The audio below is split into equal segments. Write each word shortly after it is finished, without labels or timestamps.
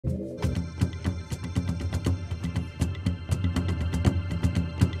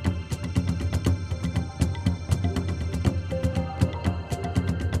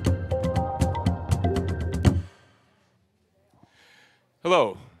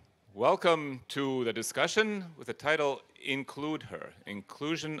Hello, welcome to the discussion with the title Include Her,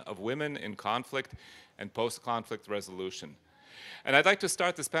 Inclusion of Women in Conflict and Post-Conflict Resolution. And I'd like to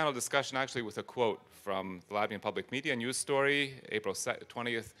start this panel discussion actually with a quote from the Latvian Public Media news story, April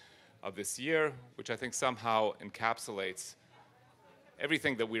 20th of this year, which I think somehow encapsulates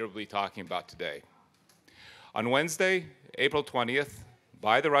everything that we will be talking about today. On Wednesday, April 20th,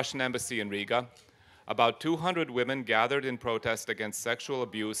 by the Russian embassy in Riga, about 200 women gathered in protest against sexual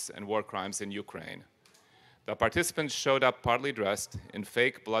abuse and war crimes in Ukraine. The participants showed up partly dressed in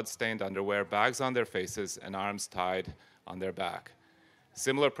fake blood-stained underwear, bags on their faces, and arms tied on their back.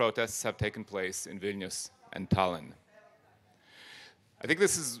 Similar protests have taken place in Vilnius and Tallinn. I think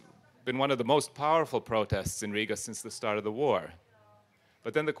this has been one of the most powerful protests in Riga since the start of the war.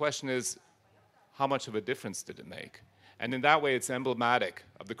 But then the question is, how much of a difference did it make? And in that way, it's emblematic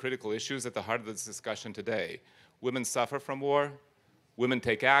of the critical issues at the heart of this discussion today. Women suffer from war, women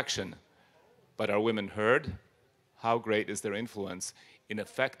take action, but are women heard? How great is their influence in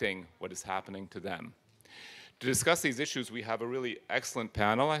affecting what is happening to them? To discuss these issues, we have a really excellent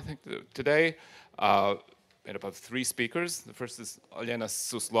panel, I think, today, made up of three speakers. The first is Olena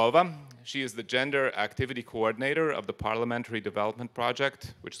Suslova. She is the Gender Activity Coordinator of the Parliamentary Development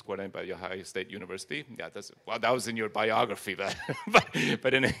Project, which is coordinated by Ohio State University. Yeah, well, that was in your biography, but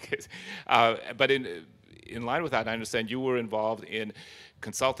in any case. In line with that, I understand you were involved in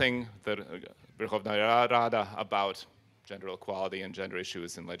consulting the Verkhovna Rada about gender equality and gender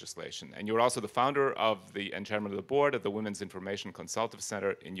issues in legislation. And you're also the founder of and chairman of the board of the Women's Information Consultative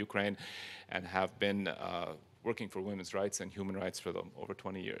Center in Ukraine and have been working for women's rights and human rights for over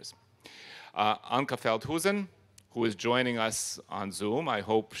 20 years. Anka Feldhusen, who is joining us on Zoom, I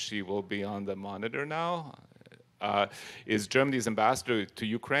hope she will be on the monitor now, is Germany's ambassador to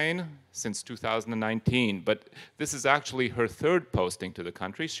Ukraine since 2019. But this is actually her third posting to the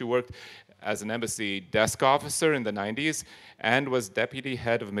country. She worked as an embassy desk officer in the 90s and was deputy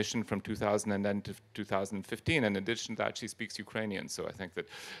head of mission from 2010 to 2015. And in addition to that, she speaks Ukrainian. So I think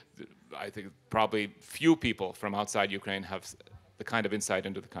probably few people from outside Ukraine have the kind of insight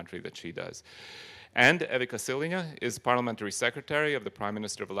into the country that she does. And Evika Siliņa is parliamentary secretary of the Prime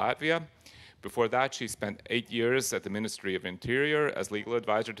Minister of Latvia. Before that, she spent 8 years at the Ministry of Interior as legal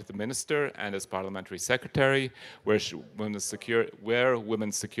advisor to the minister and as parliamentary secretary, where women's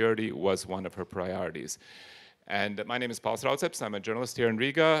security was one of her priorities. And my name is Pauls Rauceps. I'm a journalist here in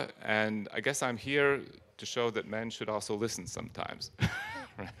Riga, and I guess I'm here to show that men should also listen sometimes.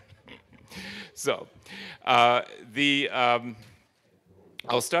 So, I'll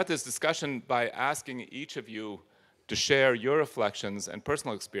start this discussion by asking each of you to share your reflections and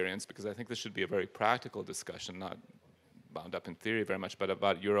personal experience, because I think this should be a very practical discussion, not bound up in theory very much, but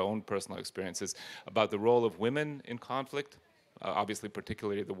about your own personal experiences, about the role of women in conflict, obviously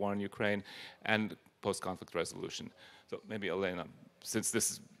particularly the war in Ukraine, and post-conflict resolution. So maybe Olena, since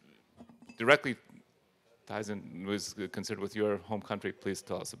this directly ties in, was considered with your home country, please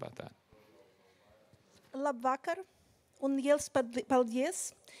tell us about that. Labvakar, un liels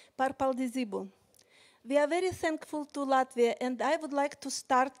paldies par paldizību. We are very thankful to Latvia, and I would like to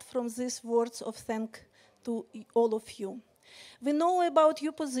start from these words of thanks to all of you. We know about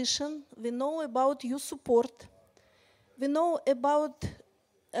your position, we know about your support, we know about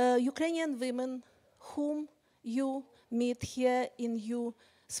Ukrainian women whom you meet here in your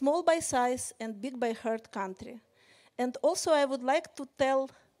small by size and big by heart country. And also I would like to tell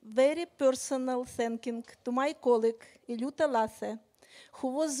very personal thanking to my colleague, Ilyuta Lasse, who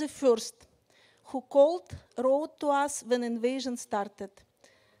was the first who wrote to us when invasion started.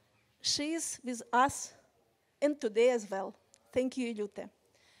 She is with us and today as well. Thank you, Ilyuta.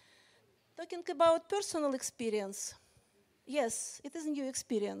 Talking about personal experience, yes, it is a new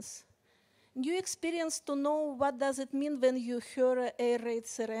experience. New experience to know what does it mean when you hear air raid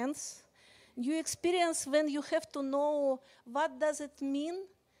sirens. New experience when you have to know what does it mean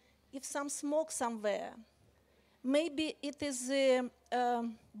if some smoke somewhere. Maybe it is a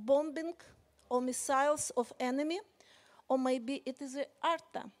bombing or missiles of enemy, or maybe it is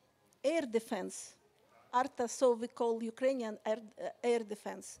ARTA, air defense. ARTA, so we call Ukrainian air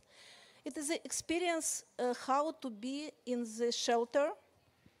defense. It is an experience how to be in the shelter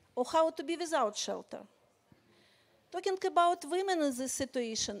or how to be without shelter. Talking about women in this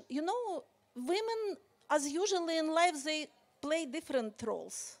situation, you know, women, as usually in life, they play different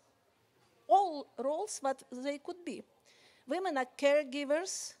roles. All roles what they could be. Women are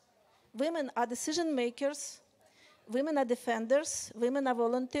caregivers, women are decision makers, women are defenders, women are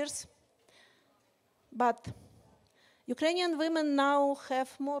volunteers. But Ukrainian women now have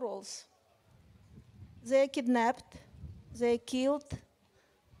more roles. They are kidnapped, they are killed,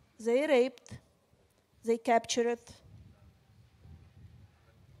 they raped, they captured,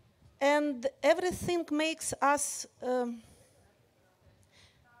 and everything makes us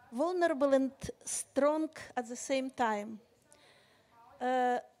vulnerable and strong at the same time.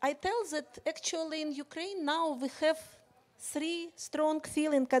 I tell that actually in Ukraine now we have 3 strong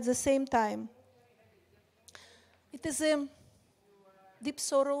feelings at the same time. It is a deep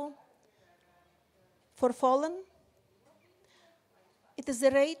sorrow for fallen, it is a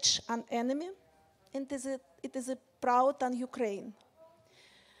rage on enemy, and it is a proud on Ukraine.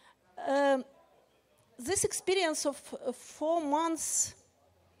 This experience of 4 months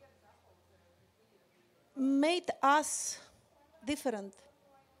made us different.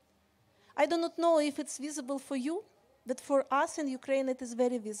 I do not know if it's visible for you, but for us in Ukraine it is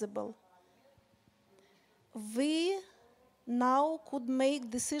very visible. We now could make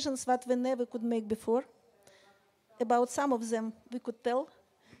decisions that we never could make before. About some of them we could tell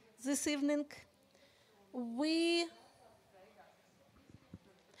this evening.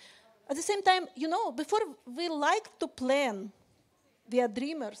 At the same time, you know, before we liked to plan, we are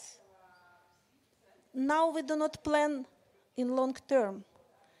dreamers. Now we do not plan in long term,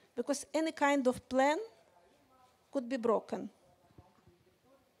 because any kind of plan could be broken.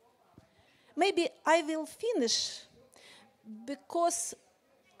 Maybe I will finish, because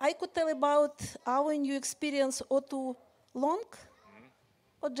I could tell about our new experience or too long,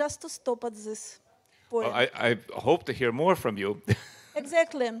 or just to stop at this point. Well, I hope to hear more from you.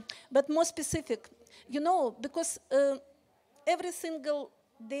 Exactly, but more specific. You know, because every single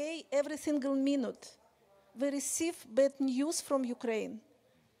day, every single minute, we receive bad news from Ukraine.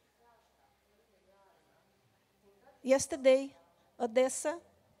 Yesterday, Odessa,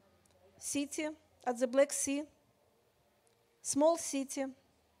 city at the Black Sea, small city,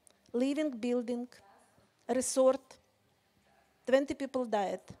 living building, resort, 20 people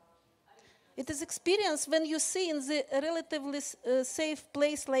died. It is experience when you see in the relatively safe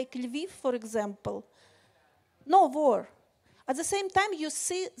place like Lviv, for example, no war. At the same time, you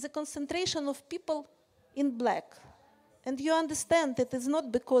see the concentration of people in black. And you understand it is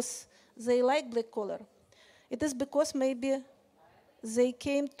not because they like black color. It is because maybe they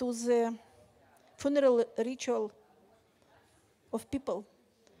came to the funeral ritual of people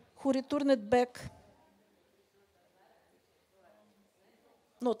who returned back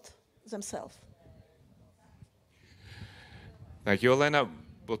not themselves. Thank you, Elena.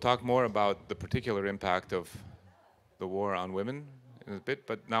 We'll talk more about the particular impact of the war on women in a bit,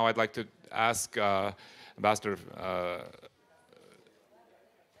 but now I'd like to ask Ambassador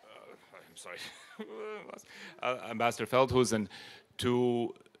Ambassador Feldhusen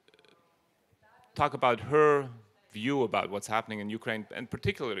to talk about her view about what's happening in Ukraine, and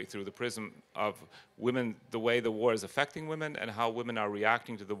particularly through the prism of women, the way the war is affecting women and how women are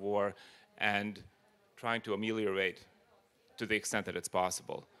reacting to the war and trying to ameliorate, to the extent that it's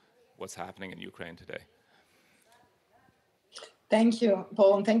possible, what's happening in Ukraine today. Thank you,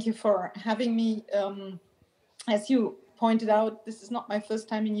 Paul, and thank you for having me. As you pointed out, this is not my first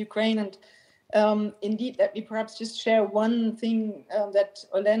time in Ukraine, and indeed, let me perhaps just share one thing that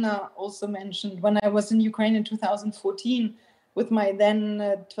Olena also mentioned. When I was in Ukraine in 2014 with my then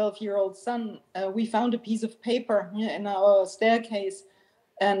 12-year-old son, we found a piece of paper in our staircase,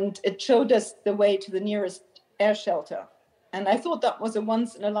 and it showed us the way to the nearest air shelter. And I thought that was a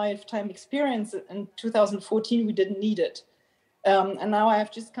once-in-a-lifetime experience. In 2014, we didn't need it. And now I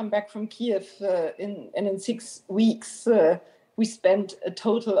have just come back from Kiev, and in 6 weeks, we spent a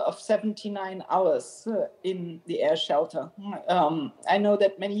total of 79 hours in the air shelter. I know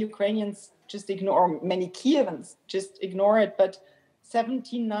that many Ukrainians just ignore, many Kievans just ignore it, but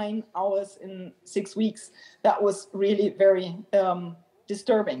 79 hours in 6 weeks, that was really very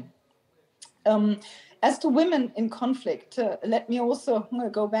disturbing. As to women in conflict, let me also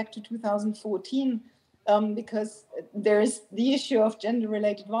go back to 2014, because there is the issue of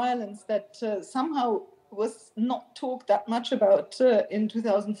gender-related violence that somehow was not talked that much about in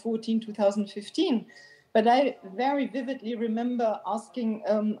 2014, 2015. But I very vividly remember asking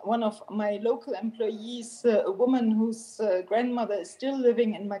one of my local employees, a woman whose grandmother is still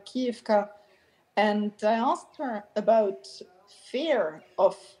living in Makiivka, and I asked her about fear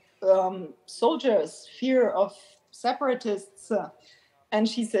of soldiers, fear of separatists. And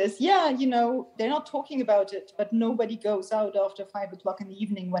she says, yeah, you know, they're not talking about it, but nobody goes out after 5 o'clock in the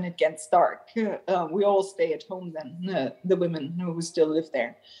evening when it gets dark. We all stay at home then, the women who still live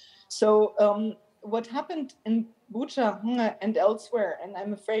there. So what happened in Bucha and elsewhere, and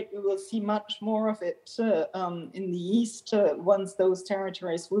I'm afraid we will see much more of it in the east once those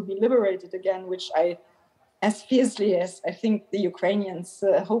territories will be liberated again, which I as fiercely as I think the Ukrainians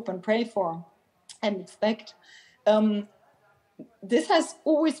hope and pray for and expect. This has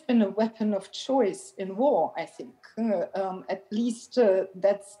always been a weapon of choice in war, I think. At least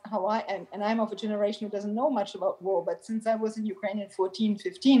that's how I am. And I'm of a generation who doesn't know much about war, but since I was in Ukraine in 14,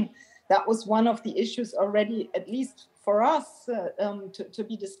 15, that was one of the issues already, at least for us, to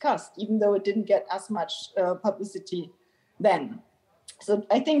be discussed, even though it didn't get as much publicity then. So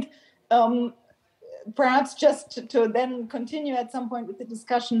I think perhaps just to then continue at some point with the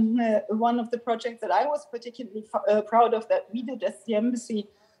discussion, one of the projects that I was particularly proud of that we did as the embassy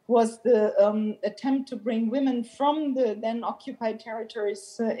was the attempt to bring women from the then occupied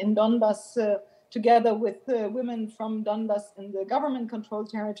territories in Donbass together with women from Donbass in the government-controlled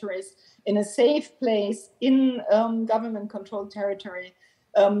territories in a safe place in government-controlled territory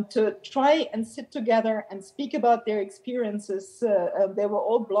to try and sit together and speak about their experiences. They were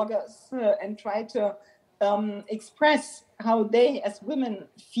all bloggers and try to express how they as women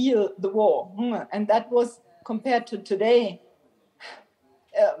feel the war. And that was compared to today,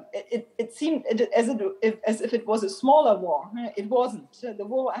 it seemed as if it was a smaller war. It wasn't. The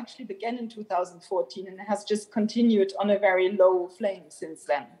war actually began in 2014 and has just continued on a very low flame since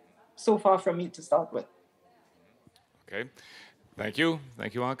then. So far from me to start with. Okay. Thank you,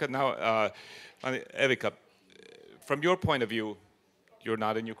 Anka. Now, Evika, from your point of view, you're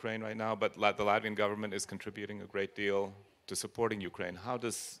not in Ukraine right now, but the Latvian government is contributing a great deal to supporting Ukraine. How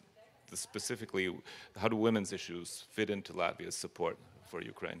do women's issues fit into Latvia's support for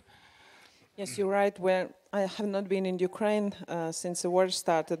Ukraine? Yes, you're right. Well, I have not been in Ukraine since the war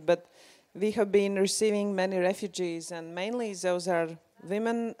started, but we have been receiving many refugees, and mainly those are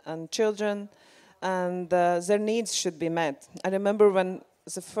women and children, and their needs should be met. I remember when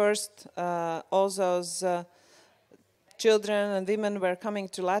the first, all those children and women were coming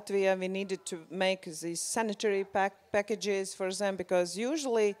to Latvia, we needed to make these sanitary packages for them, because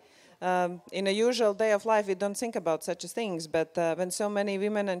usually, in a usual day of life, we don't think about such things, but when so many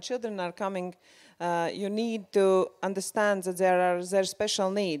women and children are coming, you need to understand that there are their special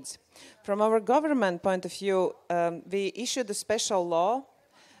needs. From our government point of view, we issued a special law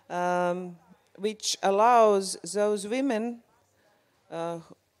which allows those women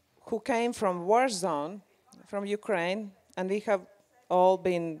who came from war zone, from Ukraine, and we have all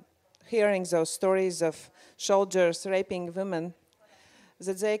been hearing those stories of soldiers raping women,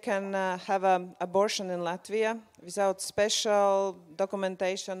 that they can have an abortion in Latvia without special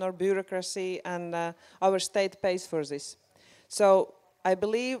documentation or bureaucracy, and our state pays for this. So I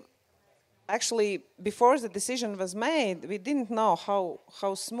believe, actually, before the decision was made, we didn't know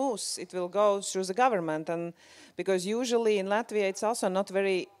how smooth it will go through the government, and because usually in Latvia it's also not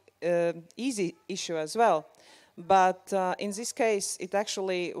very easy issue as well. But in this case, it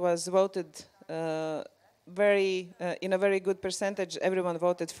actually was voted in a very good percentage. Everyone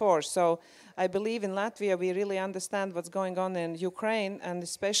voted for. So I believe in Latvia we really understand what's going on in Ukraine, and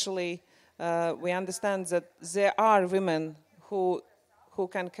especially we understand that there are women who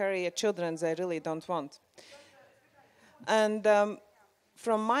can carry children they really don't want. And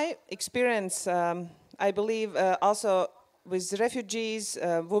from my experience, I believe also with refugees,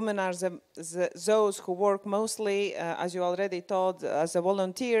 women are those who work mostly, as you already told, as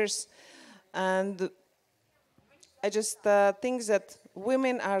volunteers. And I just think that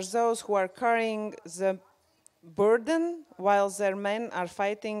women are those who are carrying the burden while their men are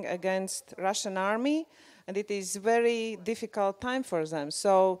fighting against Russian army. And it is very difficult time for them.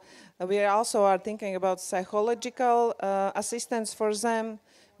 So we also are thinking about psychological assistance for them,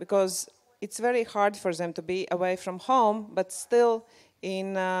 because it's very hard for them to be away from home, but still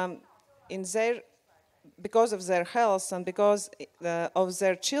because of their health and because of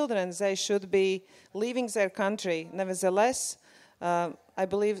their children, they should be leaving their country. Nevertheless, I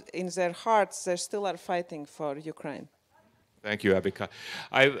believe in their hearts they still are fighting for Ukraine. Thank you, Abika.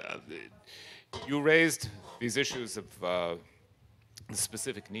 You raised these issues of the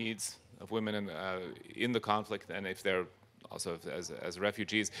specific needs of women in the conflict, and if they're also as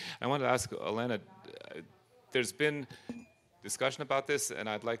refugees. I want to ask Elena, there's been discussion about this, and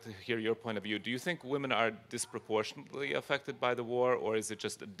I'd like to hear your point of view. Do you think women are disproportionately affected by the war, or is it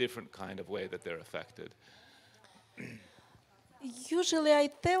just a different kind of way that they're affected? Usually I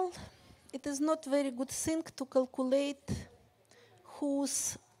tell it is not very good thing to calculate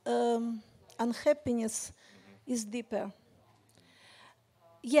whose unhappiness is deeper.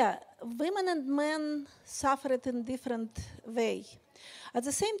 Yeah, women and men suffer it in different way. At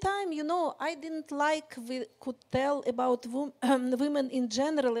the same time, you know, I didn't like we could tell about women in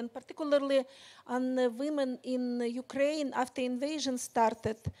general, and particularly on women in Ukraine after invasion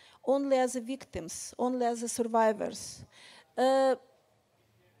started, only as victims, only as survivors.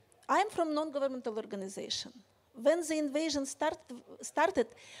 I'm from non-governmental organization. When the invasion started,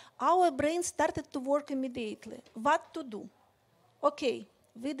 our brain started to work immediately. What to do? Okay,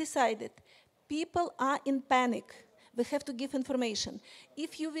 we decided. People are in panic. We have to give information.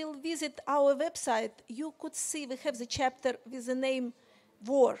 If you will visit our website, you could see we have the chapter with the name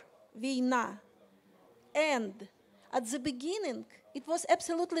War, Vійна. And at the beginning, it was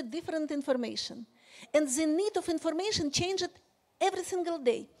absolutely different information. And the need of information changed every single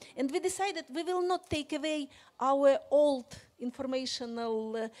day. And we decided we will not take away our old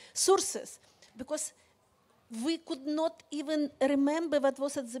informational sources because we could not even remember what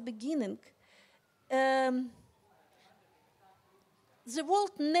was at the beginning. The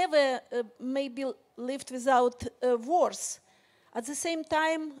world never maybe lived without wars. At the same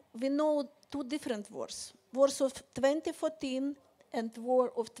time, we know two different wars. Wars of 2014 and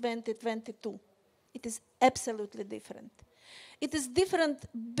war of 2022. It is absolutely different. It is different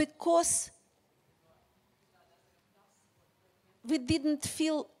because we didn't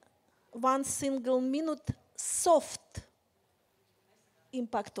feel one single minute soft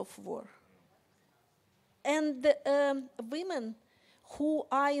impact of war. And women who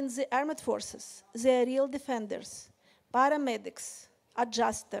are in the armed forces, they are real defenders, paramedics,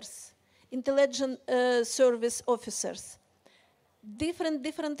 adjusters, intelligence service officers,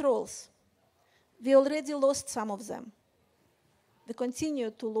 different roles. We already lost some of them. We continue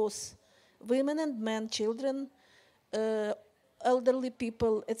to lose women and men, children, elderly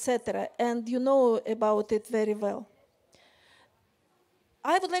people, etc. And you know about it very well.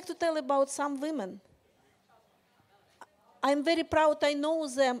 I would like to tell about some women. I'm very proud I know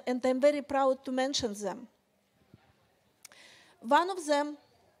them, and I'm very proud to mention them. One of them,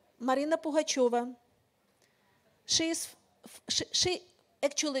 Marina Pugacheva, she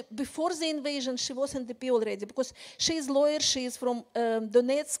actually, before the invasion, she was in DP already, because she is a lawyer, she is from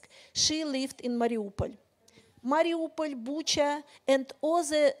Donetsk, she lived in Mariupol. Mariupol, Bucha, and all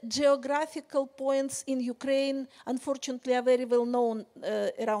the geographical points in Ukraine, unfortunately, are very well known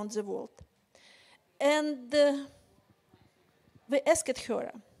around the world. And we asked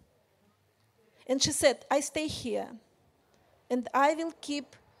her, and she said, I stay here, and I will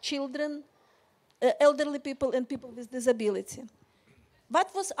keep children, elderly people, and people with disability.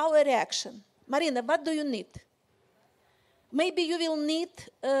 What was our reaction? Marina, what do you need? Maybe you will need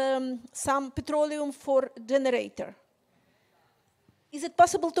some petroleum for generator. Is it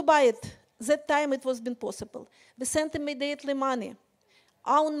possible to buy it? That time it was been possible. We sent immediately money.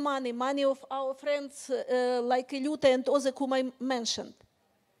 Our money, money of our friends like Ilyuta and Ozek, whom I mentioned.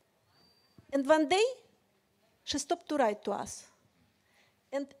 And one day, she stopped to write to us.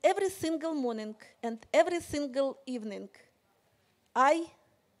 And every single morning and every single evening, I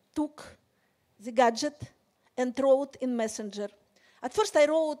took the gadget and wrote in Messenger. At first, I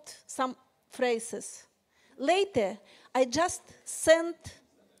wrote some phrases. Later, I just sent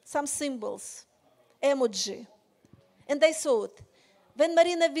some symbols, emoji. And I thought, when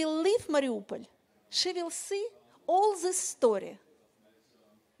Marina will leave Mariupol, she will see all this story,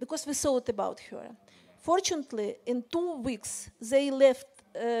 because we thought about her. Fortunately, in 2 weeks, they left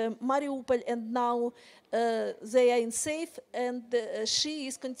Mariupol, and now they are in safe, and she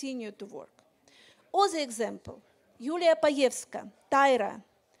is continuing to work. Other example, Yulia Payevska, Tyra,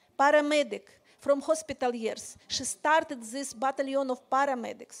 paramedic from hospital years. She started this battalion of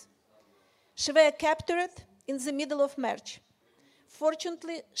paramedics. She was captured in the middle of March.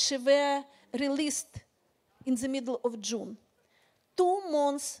 Fortunately, she was released in the middle of June. 2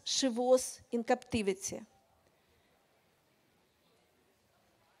 months she was in captivity.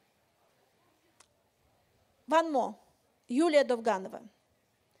 One more, Yulia Dovganova.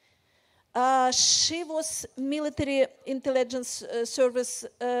 She was military intelligence service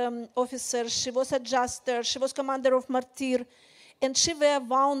officer, she was adjuster, she was commander of Martyr, and she was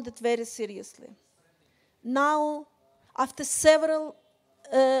wounded very seriously. Now, after several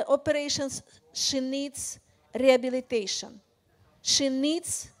operations, she needs rehabilitation. She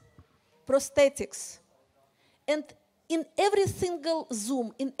needs prosthetics. And in every single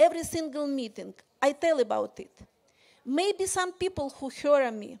Zoom, in every single meeting, I tell about it. Maybe some people who hear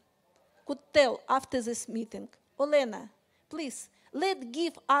me could tell after this meeting, Olena, please,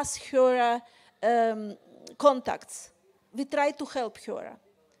 give us her contacts. We try to help her.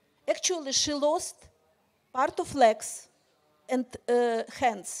 Actually, she lost part of legs and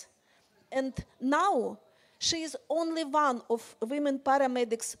hands. And now She is only one of women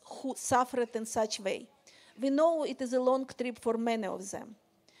paramedics who suffered in such way. We know it is a long trip for many of them.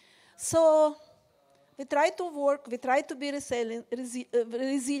 So we try to work, we try to be resilient,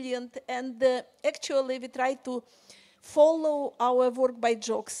 and actually we try to follow our work by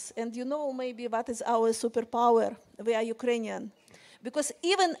jokes. And you know maybe what is our superpower? We are Ukrainian. Because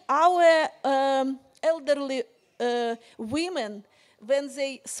even our elderly women, when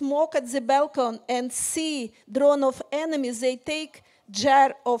they smoke at the balcony and see drone of enemies, they take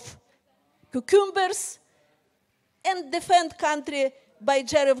jar of cucumbers and defend country by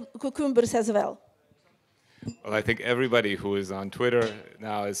jar of cucumbers as well. Well, I think everybody who is on Twitter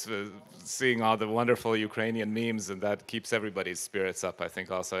now is seeing all the wonderful Ukrainian memes, and that keeps everybody's spirits up. I think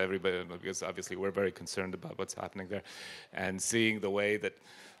also everybody, because obviously we're very concerned about what's happening there, and seeing the way that,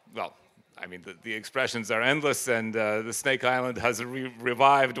 well, I mean, the expressions are endless, and the Snake Island has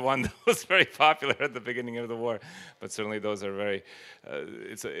revived one that was very popular at the beginning of the war. But certainly those are very,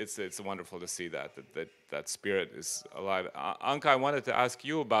 it's wonderful to see that spirit is alive. Anka, I wanted to ask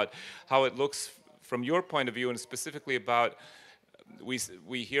you about how it looks from your point of view, and specifically about,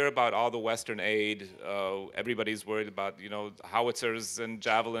 we hear about all the Western aid. Everybody's worried about, you know, howitzers and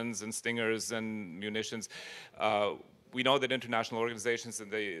javelins and stingers and munitions. We know that international organizations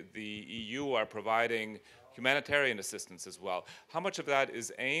and the EU are providing humanitarian assistance as well. How much of that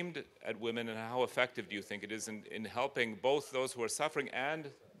is aimed at women, and how effective do you think it is in helping both those who are suffering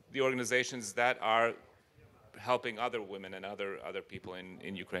and the organizations that are helping other women and other people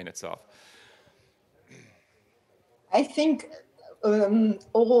in Ukraine itself? I think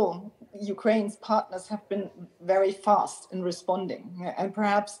all Ukraine's partners have been very fast in responding, and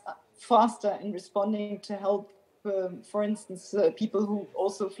perhaps faster in responding to help, for instance, people who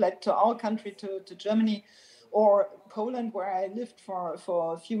also fled to our country, to Germany or Poland, where I lived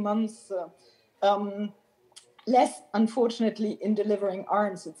for a few months. Less, unfortunately, in delivering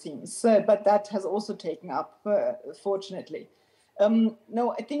arms, it seems, but that has also taken up, fortunately.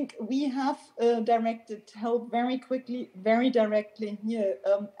 No, I think we have directed help very quickly, very directly here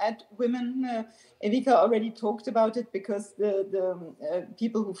at women. Evika already talked about it, because the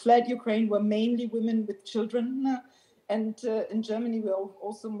people who fled Ukraine were mainly women with children. And in Germany, we are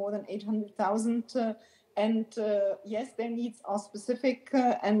also more than 800,000. And yes, their needs are specific,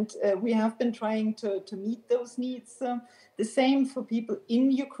 and we have been trying to meet those needs. The same for people in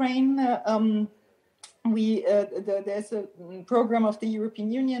Ukraine. There's a program of the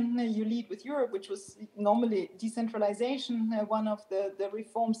European Union, You Lead with Europe, which was normally decentralization, one of the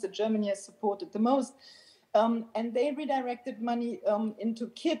reforms that Germany has supported the most. And they redirected money into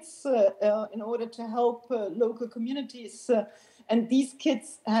kits in order to help local communities. And these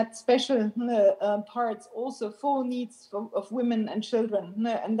kits had special parts also for needs of women and children.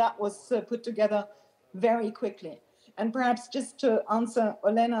 And that was put together very quickly. And perhaps just to answer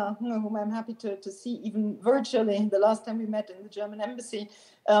Olena, whom I'm happy to see even virtually, the last time we met in the German embassy,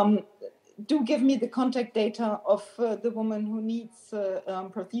 do give me the contact data of the woman who needs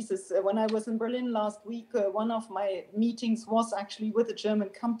prosthesis. When I was in Berlin last week, one of my meetings was actually with a German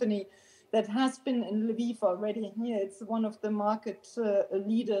company that has been in Lviv already. Yeah, it's one of the market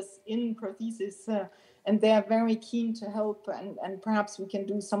leaders in prosthesis, and they are very keen to help, and perhaps we can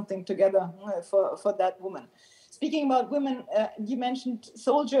do something together for that woman. Speaking about women, you mentioned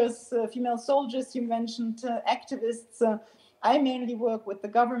soldiers, female soldiers, you mentioned activists. I mainly work with the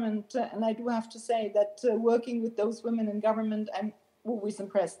government, and I do have to say that working with those women in government, I'm always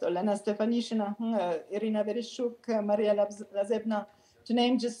impressed. Olena Stefanishina, Irina Vereshchuk, Maria Lazebna, to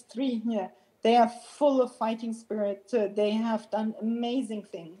name just three. Yeah, they are full of fighting spirit. They have done amazing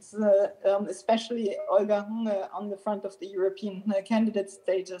things, especially Olga on the front of the European candidate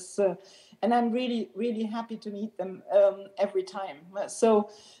status. And I'm really, really happy to meet them every time. So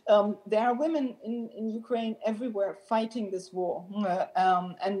there are women in Ukraine everywhere fighting this war.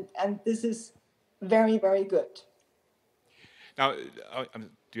 And this is very, very good. Now, do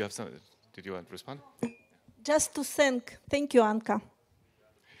you have something? Did you want to respond? Just to thank you, Anka.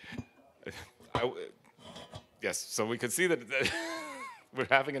 Yes, so we can see that we're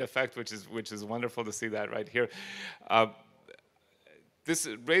having an effect, which is wonderful to see that right here. This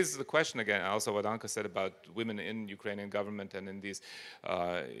raises the question again, also what Anka said about women in Ukrainian government and in these,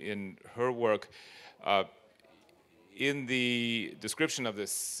 in her work. In the description of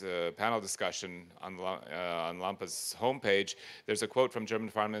this panel discussion on LAMPA's homepage, there's a quote from German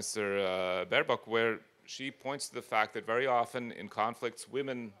Foreign Minister Baerbock, where she points to the fact that very often in conflicts,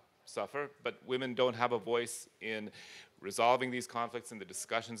 women suffer, but women don't have a voice in resolving these conflicts and the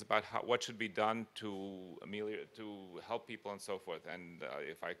discussions about what should be done to help people and so forth. And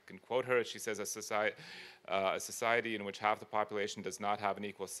if I can quote her, she says, a society in which half the population does not have an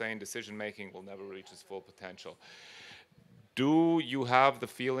equal say in decision-making will never reach its full potential. Do you have the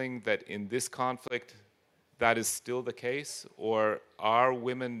feeling that in this conflict that is still the case, or are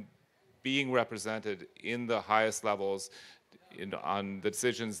women being represented in the highest levels on the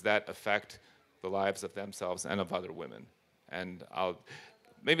decisions that affect the lives of themselves and of other women? And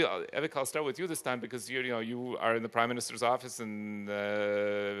Evika, I'll start with you this time, because you are in the Prime Minister's office, and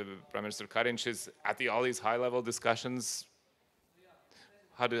Prime Minister Kariņš is at all these high-level discussions.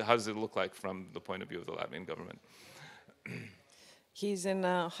 How does it look like from the point of view of the Latvian government? He's in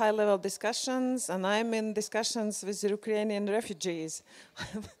high-level discussions, and I'm in discussions with Ukrainian refugees.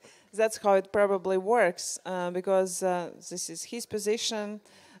 That's how it probably works, because this is his position,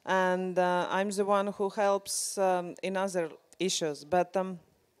 and I'm the one who helps in other issues. But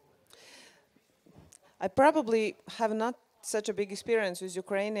I probably have not such a big experience with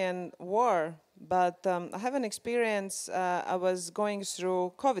Ukrainian war, but I have an experience. I was going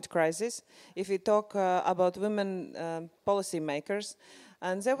through COVID crisis, if we talk about women policymakers.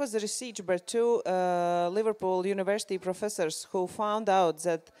 And there was a research by two Liverpool University professors who found out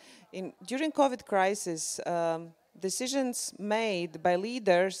that during COVID crisis, decisions made by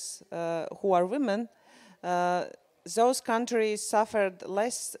leaders who are women, those countries suffered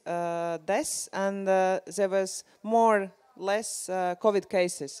less deaths, and there was less COVID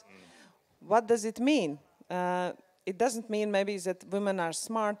cases. What does it mean? It doesn't mean maybe that women are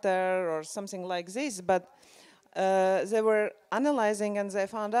smarter or something like this, but they were analyzing and they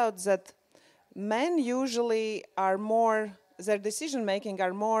found out that men usually are their decision-making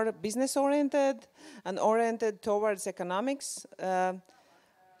are more business-oriented and oriented towards economics.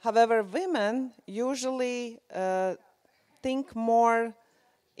 However, women usually think more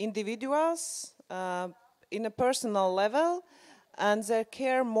individuals in a personal level, and they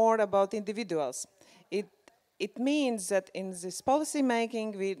care more about individuals. It means that in this policy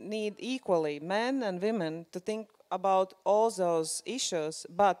making, we need equally men and women to think about all those issues,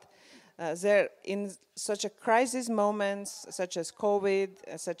 but they're in such a crisis moments, such as COVID,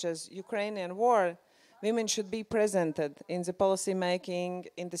 such as Ukrainian war, women should be presented in the policy making,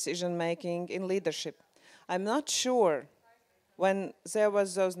 in decision making, in leadership. I'm not sure when there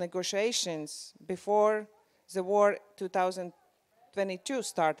was those negotiations before the war 2022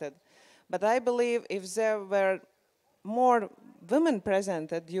 started, but I believe if there were more women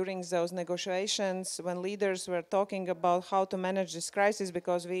presented during those negotiations when leaders were talking about how to manage this crisis,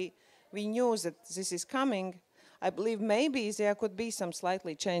 because we knew that this is coming, I believe maybe there could be some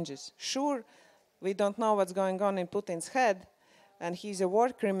slightly changes. Sure, we don't know what's going on in Putin's head, and he's a war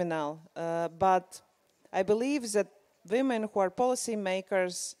criminal, but I believe that women who are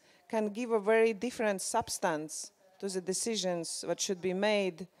policymakers can give a very different substance to the decisions that should be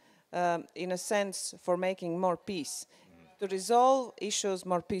made in a sense for making more peace, to resolve issues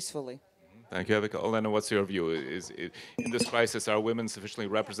more peacefully. Thank you, Evika. Olena, what's your view? In this crisis, are women sufficiently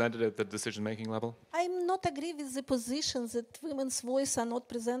represented at the decision-making level? I'm not agree with the position that women's voice are not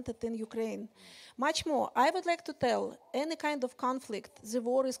presented in Ukraine. Much more, I would like to tell, any kind of conflict, the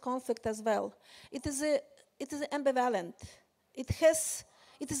war is conflict as well. It is ambivalent.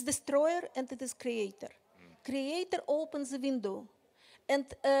 It is destroyer and it is creator. Creator opens the window. And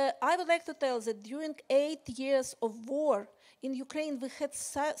I would like to tell that during 8 years of war in Ukraine, we had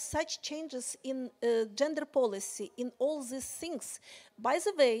such changes in gender policy, in all these things. By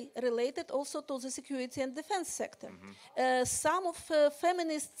the way, related also to the security and defense sector. Some of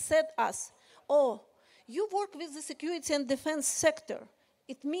feminists said us, oh, you work with the security and defense sector.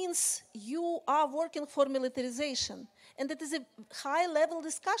 It means you are working for militarization. And it is a high-level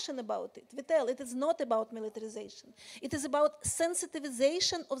discussion about it. We tell it is not about militarization. It is about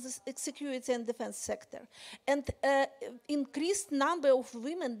sensitization of the security and defense sector. And increased number of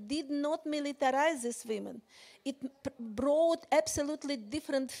women did not militarize these women. It brought absolutely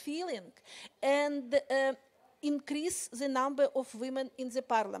different feeling and increase the number of women in the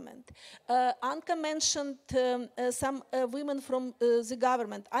parliament. Anka mentioned some women from the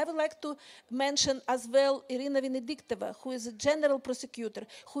government. I would like to mention as well Irina Venediktova, who is a general prosecutor,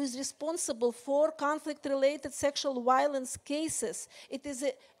 who is responsible for conflict-related sexual violence cases. It is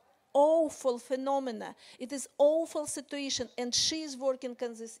an awful phenomena. It is awful situation, and she is working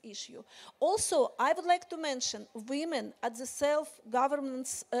on this issue. Also, I would like to mention women at the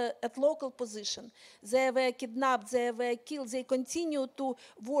self-governance at local position. They were kidnapped, they were killed, they continue to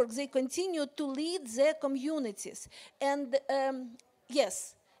work, they continue to lead their communities. And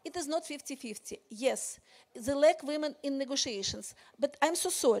yes, it is not 50-50. Yes, they lack women in negotiations, but I'm so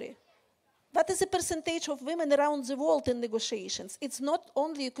sorry. What is the percentage of women around the world in negotiations? It's not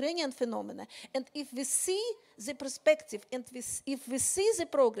only Ukrainian phenomena. And if we see the perspective and if we see the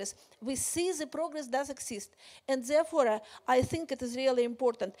progress does exist. And therefore, I think it is really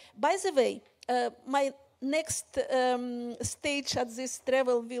important. By the way, my next stage at this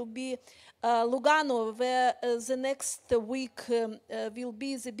travel will be Lugano, where the next week will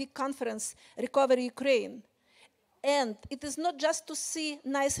be the big conference, Recovery Ukraine. And it is not just to see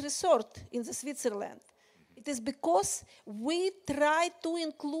nice resort in the Switzerland. It is because we try to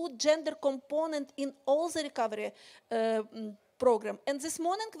include gender component in all the recovery program. And this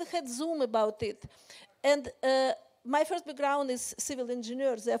morning we had Zoom about it. And my first background is civil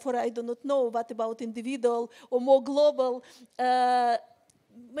engineer, therefore I do not know what about individual or more global,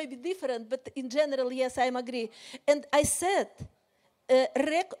 maybe different, but in general, yes, I agree. And I said,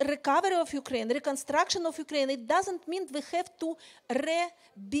 recovery of Ukraine, reconstruction of Ukraine, it doesn't mean we have to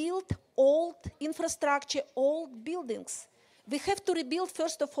rebuild old infrastructure, old buildings. We have to rebuild,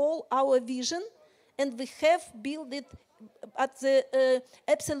 first of all, our vision, and we have built it at the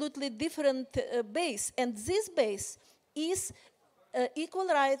absolutely different base. And this base is equal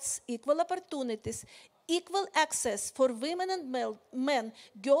rights, equal opportunities, equal access for women and men,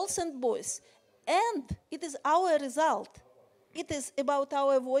 girls and boys. And it is our result. It is about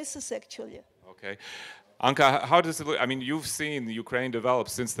our voices, actually. Okay. Anka, how does it look? I mean, you've seen Ukraine develop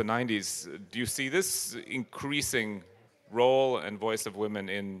since the 90s. Do you see this increasing role and voice of women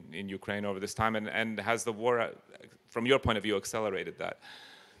in Ukraine over this time? And has the war, from your point of view, accelerated that?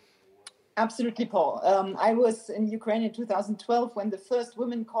 Absolutely, Paul. I was in Ukraine in 2012 when the first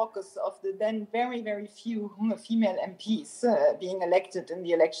women caucus of the then very, very few female MPs being elected in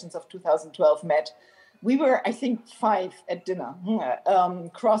the elections of 2012 met. We were, I think, 5 at dinner,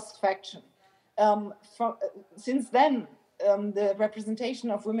 cross-faction. Since then, the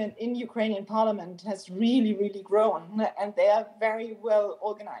representation of women in Ukrainian parliament has really, really grown, and they are very well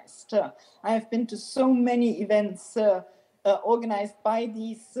organized. I have been to so many events organized by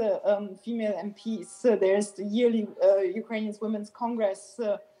these female MPs. There's the yearly Ukrainian Women's Congress.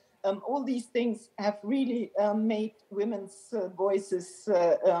 All these things have really made women's voices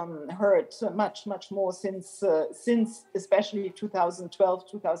heard much, much more since especially 2012,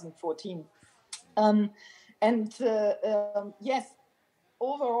 2014. Yes,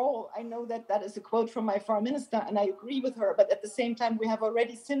 overall, I know that is a quote from my foreign minister, and I agree with her. But at the same time, we have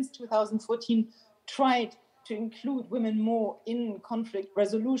already since 2014 tried to include women more in conflict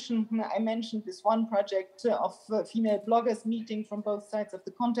resolution. I mentioned this one project of female bloggers meeting from both sides of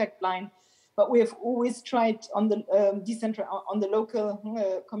the contact line, but we have always tried on the on the local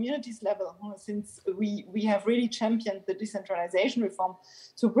communities level, since we have really championed the decentralization reform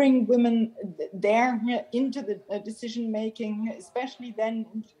to bring women there into the decision making, especially then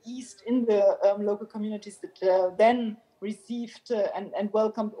in the east, in the local communities that then received and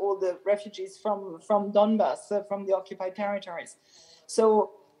welcomed all the refugees from Donbass, from the occupied territories.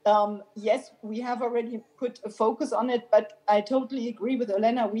 So yes, we have already put a focus on it, but I totally agree with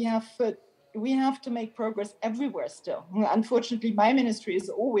Elena. We have to make progress everywhere still. Unfortunately, my ministry is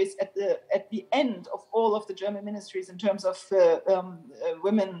always at the end of all of the German ministries in terms of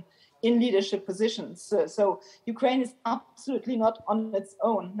women in leadership positions. So Ukraine is absolutely not on its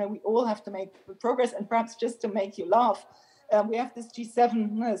own. We all have to make progress. And perhaps just to make you laugh, we have this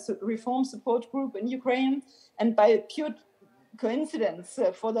G7 reform support group in Ukraine. And by pure coincidence,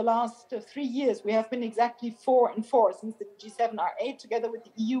 for the last 3 years, we have been exactly 4 and 4. Since the G7 are 8, together with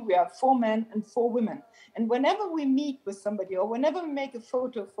the EU, we are 4 men and 4 women. And whenever we meet with somebody or whenever we make a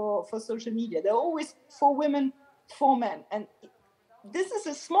photo for social media, there are always 4 women, 4 men. And this is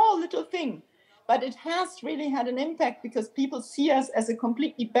a small little thing, but it has really had an impact because people see us as a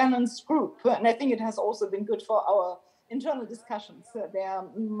completely balanced group. And I think it has also been good for our internal discussions. They are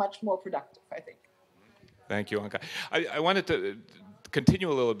much more productive, I think. Thank you, Anka. I wanted to continue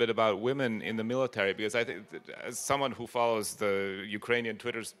a little bit about women in the military, because I think that as someone who follows the Ukrainian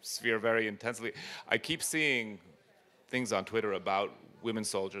Twitter sphere very intensely, I keep seeing things on Twitter about women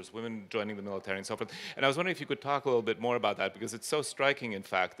soldiers, women joining the military and so forth. And I was wondering if you could talk a little bit more about that, because it's so striking, in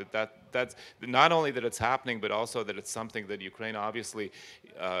fact, that's not only that it's happening, but also that it's something that Ukraine obviously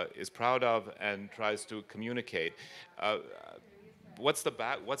is proud of and tries to communicate. What's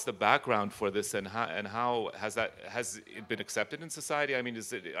the background for this, and how has it been accepted in society? I mean,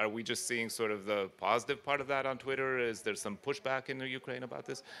 are we just seeing sort of the positive part of that on Twitter? Is there some pushback in Ukraine about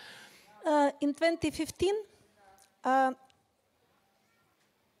this?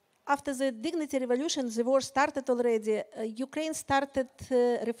 after the dignity revolution, the war started already, Ukraine started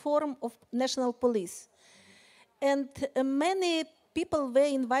reform of national police. And many people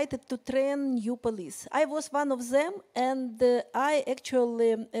were invited to train new police. I was one of them, and I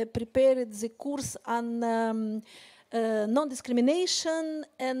actually prepared the course on non-discrimination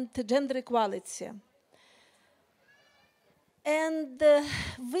and gender equality. And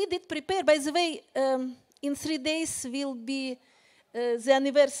we did prepare, by the way, in 3 days will be the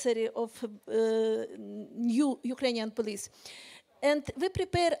anniversary of new Ukrainian police. And we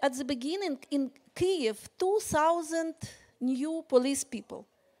prepared at the beginning in Kyiv 2,000 new police people.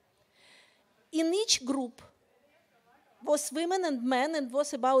 In each group was women and men, and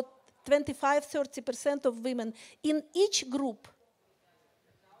was about 25–30% of women. In each group,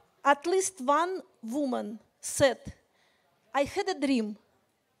 at least one woman said, I had a dream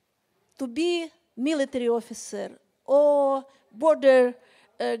to be military officer or border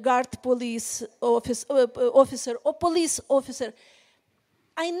guard police officer or police officer.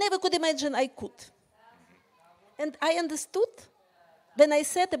 I never could imagine I could. And I understood when I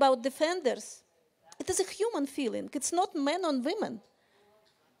said about defenders, it is a human feeling. It's not men on women.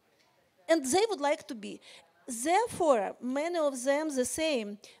 And they would like to be. Therefore, many of them the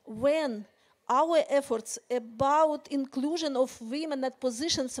same, when our efforts about inclusion of women at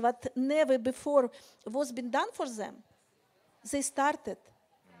positions that never before was been done for them, they started.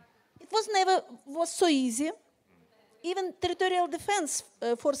 It was never so easy. Even territorial defense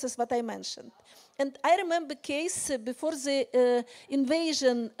forces, what I mentioned. And I remember a case before the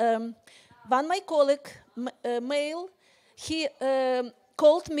invasion, one my colleague, male, he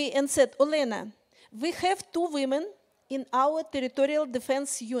called me and said, Olena, we have 2 women in our territorial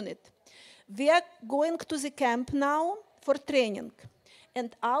defense unit. We are going to the camp now for training.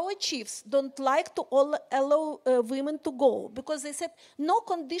 And our chiefs don't like to allow women to go because they said, no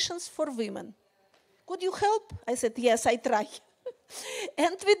conditions for women. Could you help? I said, yes, I try.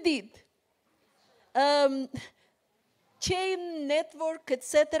 And we did. Chain network,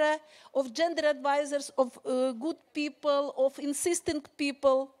 etc., of gender advisors, of good people, of insisting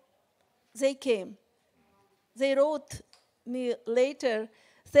people, they came. They wrote me later,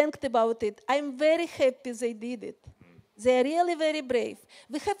 thanked about it. I'm very happy they did it. They are really very brave.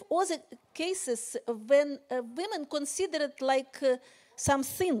 We have other cases when women consider it like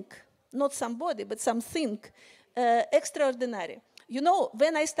something, not somebody, but something extraordinary. You know,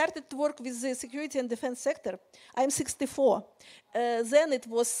 when I started to work with the security and defense sector, I'm 64. Then it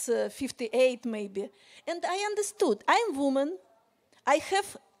was 58 maybe. And I understood, I'm woman,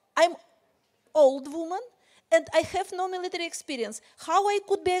 I'm old woman, and I have no military experience. How I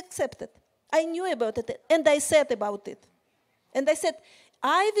could be accepted? I knew about it, and I said about it. And I said,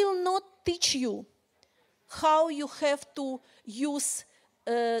 I will not teach you how you have to use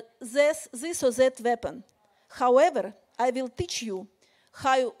this or that weapon. However, I will teach you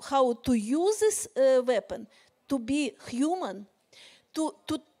how to use this weapon to be human,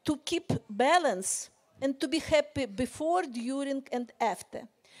 to keep balance, and to be happy before, during, and after.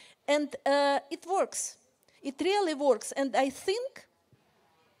 And it works. It really works. And I think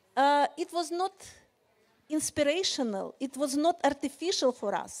it was not inspirational. It was not artificial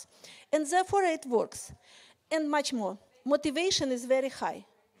for us. And therefore it works. And much more. Motivation is very high.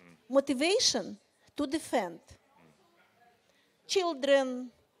 Motivation to defend children,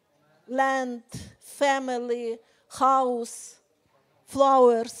 land, family, house,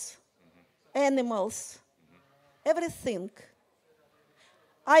 flowers, animals, everything.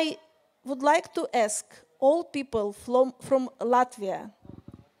 I would like to ask all people from Latvia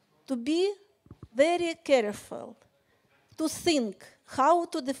to be very careful, to think how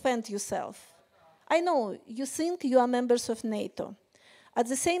to defend yourself. I know you think you are members of NATO. At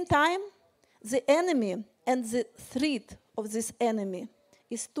the same time, the enemy and the threat of this enemy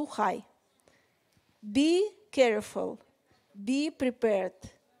is too high. Be careful, be prepared,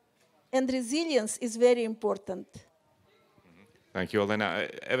 and resilience is very important. Thank you, Olena.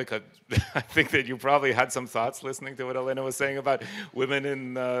 Evika, I think that you probably had some thoughts listening to what Olena was saying about women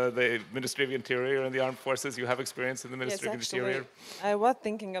in the Ministry of Interior and the Armed Forces. You have experience in the Ministry of Interior. I was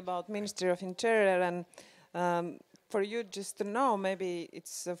thinking about Ministry of Interior, and for you just to know, maybe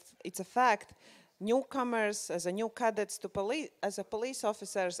it's a fact. Newcomers as a new cadets to as a police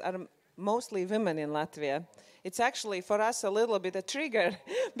officers are mostly women in Latvia. It's actually for us a little bit a trigger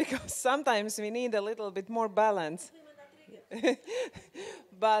because sometimes we need a little bit more balance.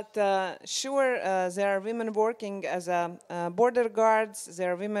 But sure, there are women working as border guards,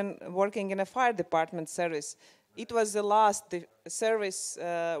 there are women working in a fire department service. It was the last service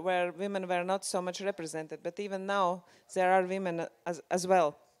where women were not so much represented, but even now there are women as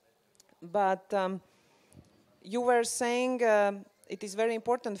well. But you were saying it is very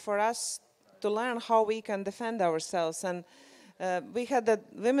important for us to learn how we can defend ourselves. And we had a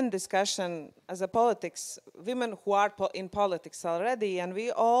women discussion as a politics, women who are in politics already, and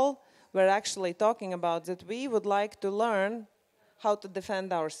we all were actually talking about that we would like to learn how to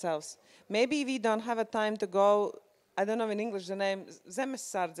defend ourselves. Maybe we don't have a time to go, I don't know in English the name,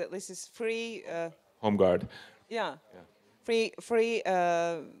 zemesardze, this is free... Home guard. Yeah. Free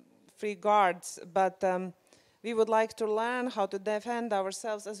guards, but we would like to learn how to defend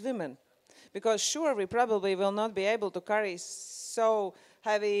ourselves as women. Because sure, we probably will not be able to carry so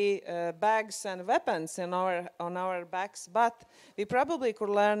heavy bags and weapons on our backs, but we probably could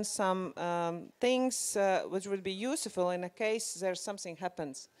learn some things which would be useful in a case there's something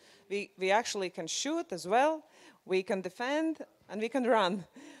happens. We actually can shoot as well, we can defend, and we can run.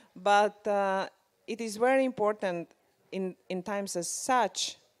 But it is very important in times as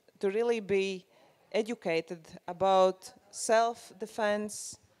such to really be educated about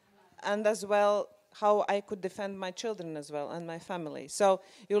self-defense, and as well how I could defend my children as well and my family. So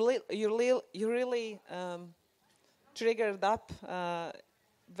you really triggered up a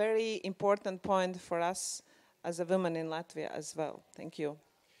very important point for us as a woman in Latvia as well. Thank you.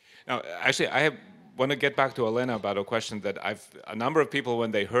 Now, actually, I want to get back to Elena about a question that a number of people,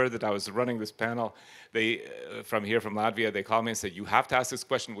 when they heard that I was running this panel, they, from Latvia, they called me and said, you have to ask this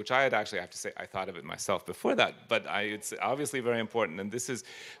question, which I had actually, I have to say, I thought of it myself before that, but it's obviously very important. And this is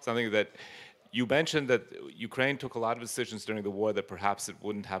something that you mentioned, that Ukraine took a lot of decisions during the war that perhaps it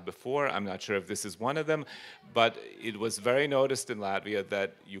wouldn't have before. I'm not sure if this is one of them, but it was very noticed in Latvia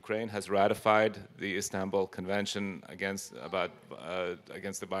that Ukraine has ratified the Istanbul Convention against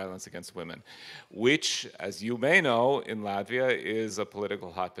the violence against women, which, as you may know, in Latvia is a political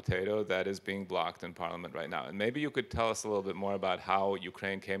hot potato that is being blocked in parliament right now. And maybe you could tell us a little bit more about how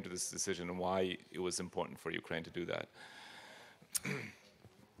Ukraine came to this decision and why it was important for Ukraine to do that.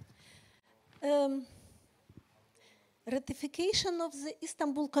 Ratification of the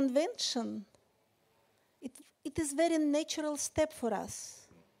Istanbul Convention, it is very natural step for us.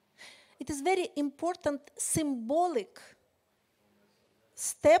 It is very important symbolic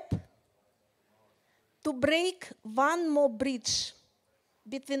step to break one more bridge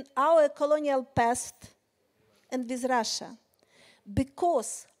between our colonial past and with Russia,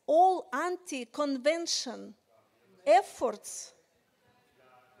 because all anti-convention efforts,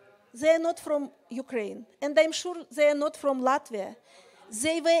 they are not from Ukraine, and I'm sure they are not from Latvia.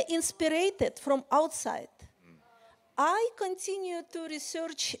 They were inspired from outside. I continue to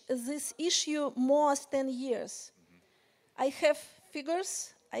research this issue more than 10 years. I have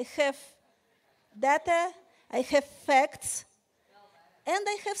figures, I have data, I have facts, and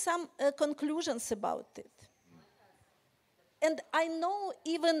I have some conclusions about it. And I know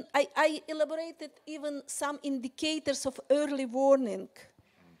even, I elaborated even some indicators of early warning,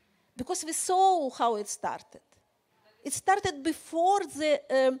 because we saw how it started. It started before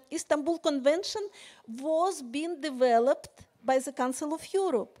the Istanbul Convention was being developed by the Council of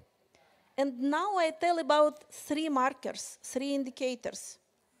Europe. And now I tell about 3 markers, 3 indicators.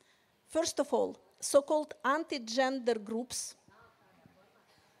 First of all, so-called anti-gender groups.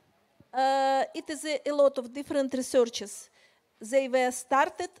 It is a lot of different researches. They were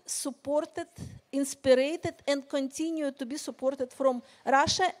started, supported, inspired, and continue to be supported from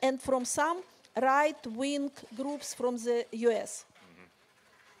Russia and from some right-wing groups from the US.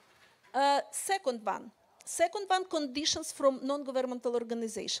 Second one, conditions from non-governmental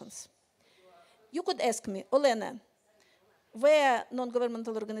organizations. You could ask me, Olena, where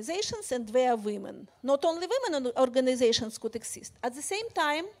non-governmental organizations and where women? Not only women organizations could exist. At the same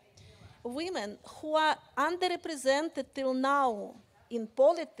time, women who are underrepresented till now in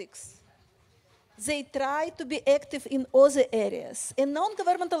politics, they try to be active in other areas. And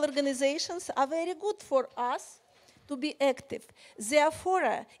non-governmental organizations are very good for us to be active.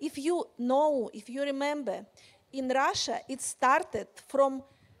 Therefore, if you know, if you remember, in Russia, it started from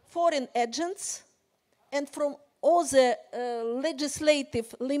foreign agents and from other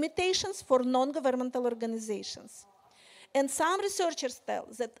legislative limitations for non-governmental organizations. And some researchers tell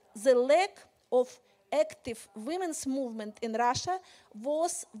that the lack of active women's movement in Russia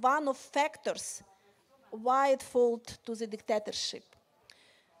was one of factors why it fell to the dictatorship.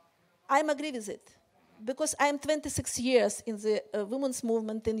 I agree with it, because I'm 26 years in the women's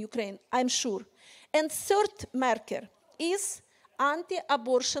movement in Ukraine, I'm sure. And third marker is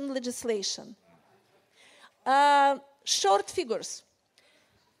anti-abortion legislation. Short figures.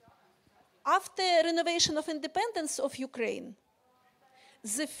 After renovation of independence of Ukraine,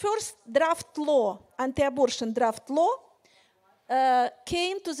 the first draft law, anti-abortion draft law,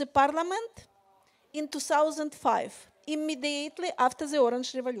 came to the parliament in 2005, immediately after the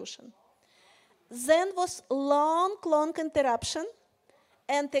Orange Revolution. Then was long interruption,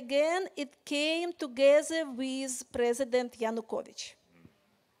 and again it came together with President Yanukovych.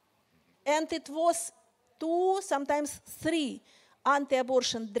 And it was 2, sometimes 3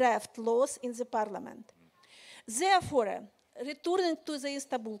 anti-abortion draft laws in the parliament. Therefore, returning to the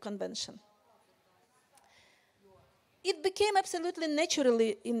Istanbul Convention, it became absolutely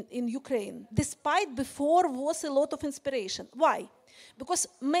naturally in Ukraine, despite before was a lot of inspiration. Why? Because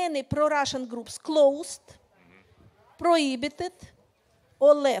many pro-Russian groups closed, prohibited,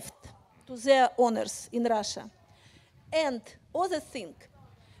 or left to their owners in Russia. And other thing,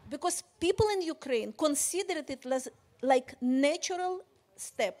 because people in Ukraine considered it as like natural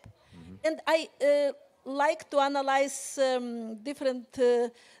step. And I like to analyze different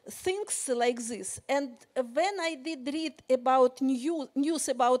things like this. And when I did read about news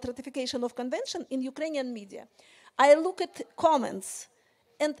about ratification of convention in Ukrainian media, I look at comments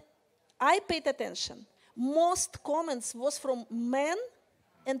and I paid attention. Most comments was from men,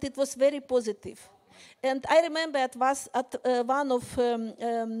 and it was very positive. And I remember it was at one of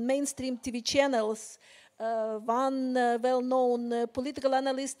mainstream TV channels, one well-known political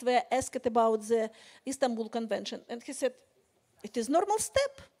analyst were asked about the Istanbul Convention. And he said, it is normal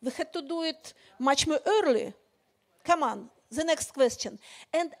step. We had to do it much more early. Come on, the next question.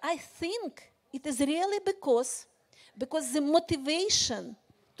 And I think it is really because the motivation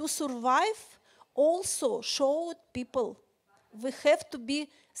to survive also showed people we have to be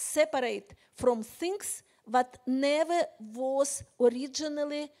separate from things that never was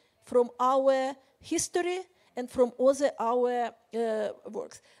originally from our history and from other our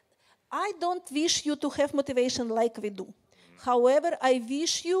works. I don't wish you to have motivation like we do. However, I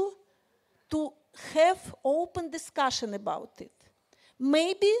wish you to have open discussion about it.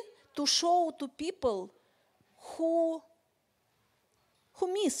 Maybe to show to people who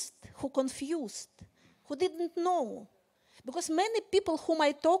missed, who confused, who didn't know. Because many people whom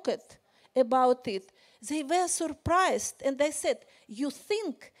I talked about it, they were surprised. And they said, you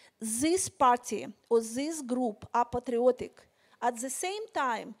think this party or this group are patriotic. At the same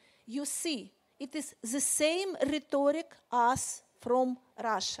time, you see, it is the same rhetoric as from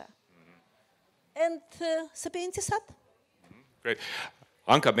Russia. And sapienti sat. Great.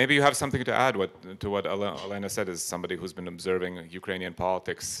 Anka, maybe you have something to add to what Elena said as somebody who's been observing Ukrainian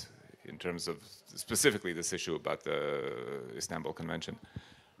politics in terms of specifically this issue about the Istanbul Convention.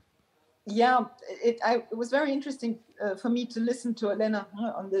 Yeah, it was very interesting for me to listen to Elena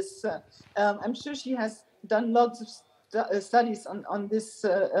on this. I'm sure she has done lots of studies on this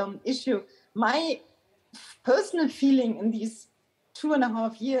issue. My personal feeling in these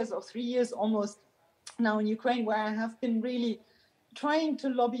 2.5 years or 3 years almost now in Ukraine, where I have been really trying to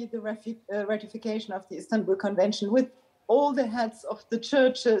lobby the ratification of the Istanbul Convention with all the heads of the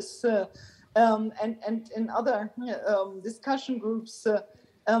churches and in other discussion groups,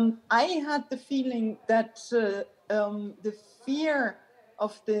 I had the feeling that the fear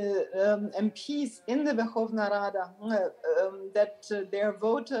of the MPs in the Verkhovna Rada, that their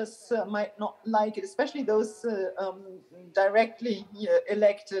voters might not like it, especially those directly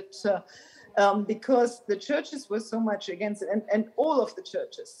elected, because the churches were so much against it, and all of the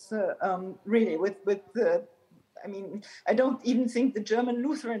churches, really, I mean, I don't even think the German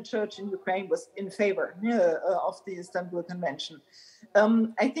Lutheran Church in Ukraine was in favor of the Istanbul Convention.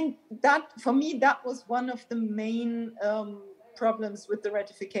 I think that, for me, that was one of the main problems with the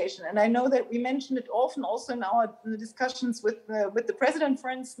ratification. And I know that we mentioned it often also in our discussions with the president,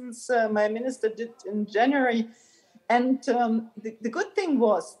 for instance, my minister did in January. And the good thing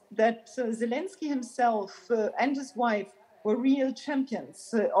was that Zelensky himself and his wife were real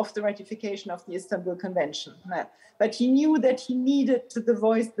champions of the ratification of the Istanbul Convention. But he knew that he needed the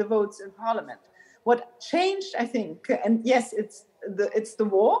votes in parliament. What changed, I think, and yes, it's the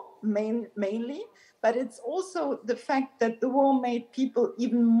war mainly, but it's also the fact that the war made people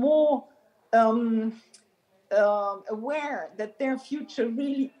even more aware that their future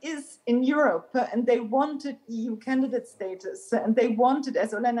really is in Europe, and they wanted EU candidate status, and they wanted,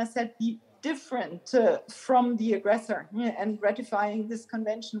 as Olena said, be different from the aggressor, and ratifying this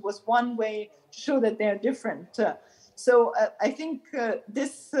convention was one way to show that they're different. So I think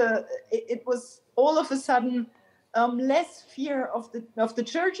it was all of a sudden less fear of the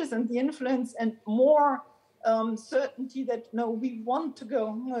churches and the influence, and more certainty that no, we want to go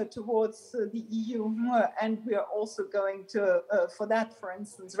towards the EU, and we are also going to, for that, for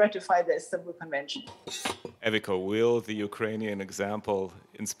instance, ratify the Istanbul Convention. Eviko, will the Ukrainian example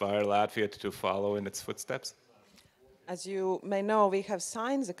inspire Latvia to follow in its footsteps? as you may know, we have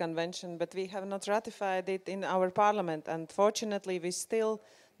signed the convention, but we have not ratified it in our parliament. Unfortunately, we still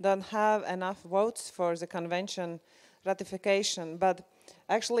don't have enough votes for the convention ratification. But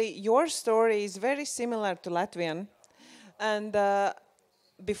actually, your story is very similar to Latvian. And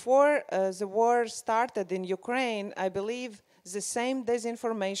before the war started in Ukraine, I believe the same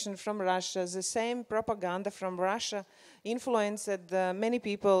disinformation from Russia, the same propaganda from Russia influenced many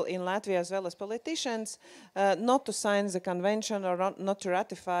people in Latvia as well as politicians not to sign the convention or not to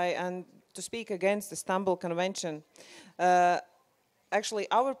ratify and to speak against the Istanbul Convention. Actually,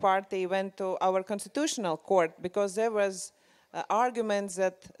 our party went to our constitutional court because there was arguments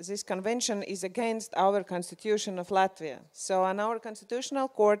that this convention is against our constitution of Latvia. So, and our constitutional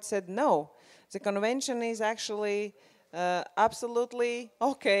court said no, the convention is actually absolutely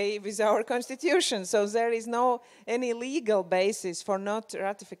okay with our constitution. So there is no any legal basis for not to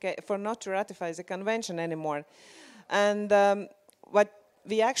ratify the convention anymore. And what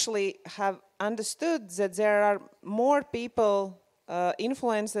we actually have understood that there are more people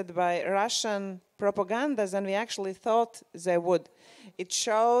influenced by Russian propaganda than we actually thought they would. It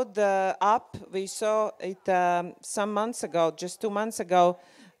showed up. We saw it some months ago, just 2 months ago.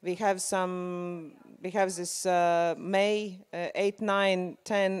 We have this May 8, 9,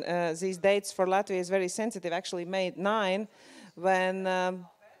 10. These dates for Latvia is very sensitive. Actually, May 9, when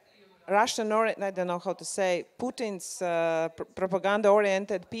Russian, or I don't know how to say, Putin's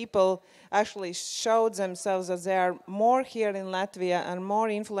propaganda-oriented people actually showed themselves that they are more here in Latvia and more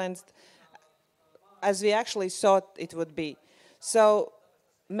influenced as we actually thought it would be. So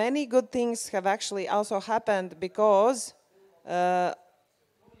many good things have actually also happened because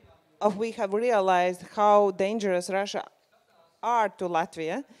we have realized how dangerous Russia are to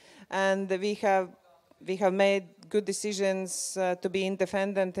Latvia, and we have made good decisions to be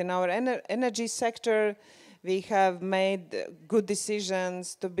independent in our energy sector. We have made good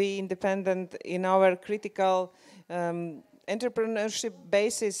decisions to be independent in our critical entrepreneurship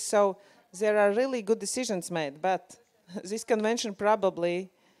basis. So there are really good decisions made. But this convention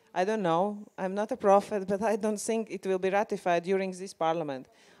probably, I don't know, I'm not a prophet, but I don't think it will be ratified during this parliament.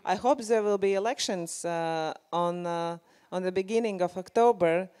 I hope there will be elections on the beginning of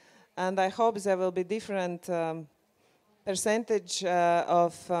October, and I hope there will be different percentage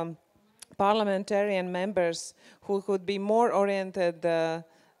of parliamentarian members who could be more oriented,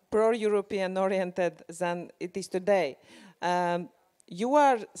 pro-European oriented than it is today. You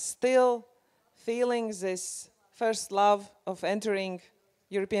are still feeling this first love of entering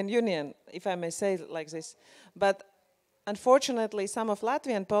European Union, if I may say it like this. But unfortunately, some of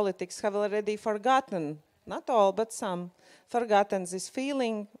Latvian politics have already forgotten, not all, but some, forgotten this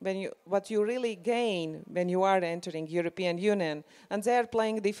feeling what you really gain when you are entering European Union. And they are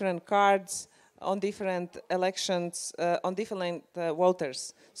playing different cards on different elections, on different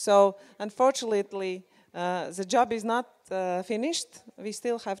voters. So unfortunately, the job is not finished. We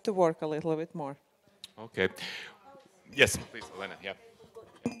still have to work a little bit more. Okay. Yes, please, Elena. Yeah.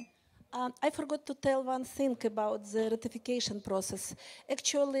 I forgot to tell one thing about the ratification process.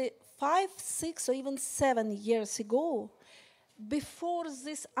 Actually, 5, 6, or even 7 years ago, before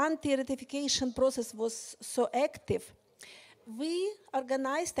this anti-ratification process was so active, we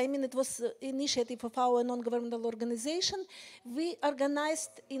organized, I mean, it was an initiative of our non-governmental organization, we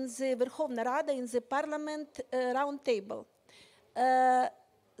organized in the Verkhovna Rada, in the parliament, round table.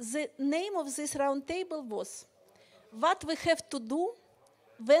 The name of this round table was "What we have to do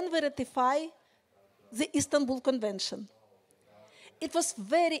when we ratify the Istanbul Convention." It was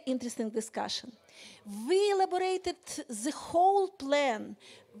very interesting discussion. We elaborated the whole plan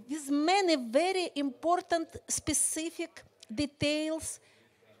with many very important, specific details.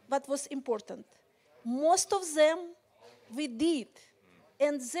 What was important? Most of them we did,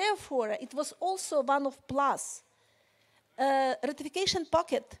 and therefore it was also one of plus. Ratification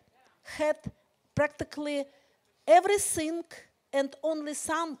packet had practically everything and only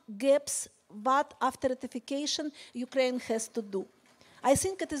some gaps what after ratification Ukraine has to do. I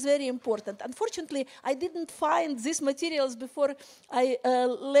think it is very important. Unfortunately, I didn't find these materials before I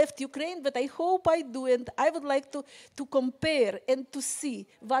left Ukraine, but I hope I do, and I would like to compare and to see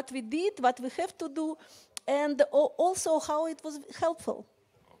what we did, what we have to do, and also how it was helpful.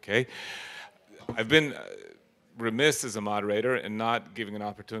 Okay. I've been remiss as a moderator in not giving an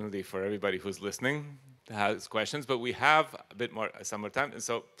opportunity for everybody who's listening to ask questions, but we have a bit more, some more time, and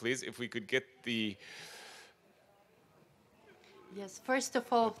so please, if we could get the Yes, first of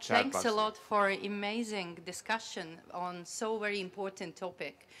all, thanks a lot for amazing discussion on so very important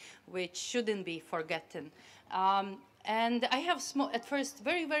topic, which shouldn't be forgotten. And I have, at first,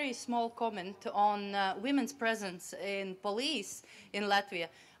 very, very small comment on women's presence in police in Latvia.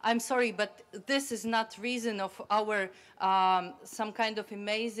 I'm sorry, but this is not reason of our some kind of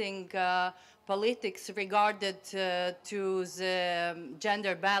amazing politics regarded to the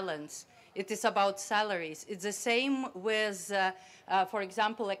gender balance. It is about salaries. It's the same with, for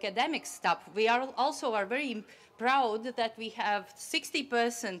example, academic staff. We are very proud that we have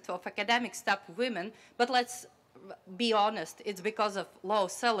 60% of academic staff women, but let's be honest, it's because of low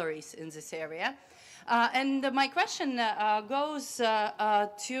salaries in this area. And my question goes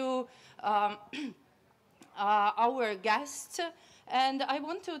to our guests, and I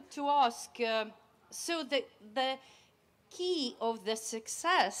wanted to ask, so the key of the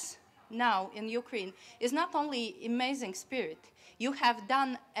success now in Ukraine is not only amazing spirit. You have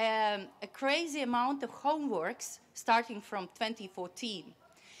done a crazy amount of homeworks starting from 2014.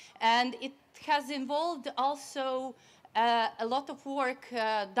 And it has involved also a lot of work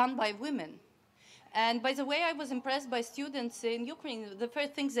done by women. And by the way, I was impressed by students in Ukraine. The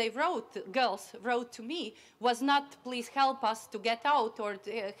first things they wrote, girls wrote to me, was not please help us to get out or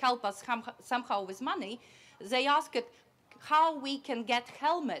help us somehow with money. They asked how we can get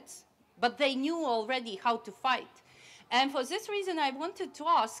helmets, but they knew already how to fight. And for this reason, I wanted to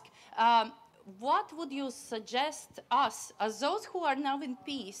ask, what would you suggest us, as those who are now in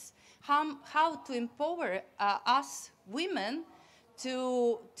peace, how to empower us women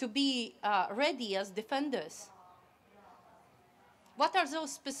to be ready as defenders? What are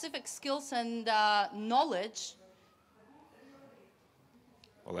those specific skills and knowledge?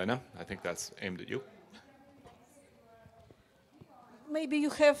 Olena, I think that's aimed at you. Maybe you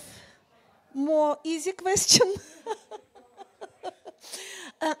have more easy question.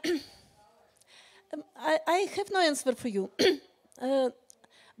 I have no answer for you.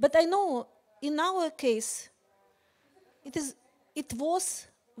 But I know in our case, it was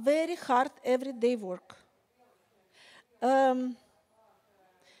very hard everyday work.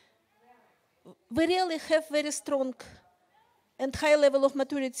 We really have very strong and high level of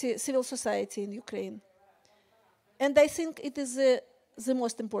maturity civil society in Ukraine. And I think it is the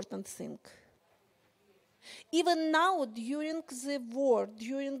most important thing. Even now, during the war,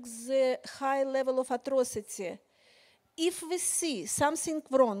 during the high level of atrocity, if we see something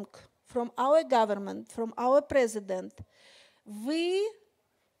wrong from our government, from our president, we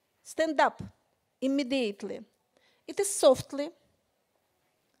stand up immediately. It is softly,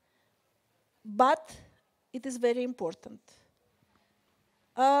 but it is very important.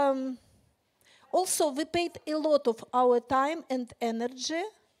 Also, we paid a lot of our time and energy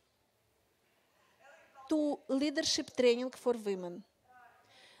to leadership training for women.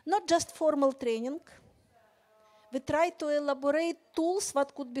 Not just formal training. We try to elaborate tools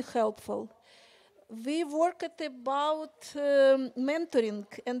that could be helpful. We worked about mentoring,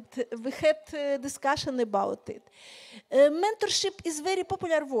 and we had a discussion about it. Mentorship is a very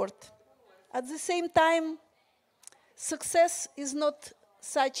popular word. At the same time, success is not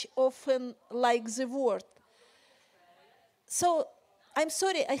such often like the word. So I'm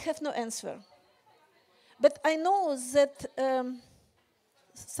sorry, I have no answer. But I know that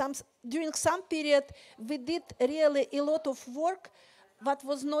during some period, we did really a lot of work that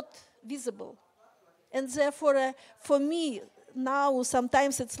was not visible. And therefore, for me, now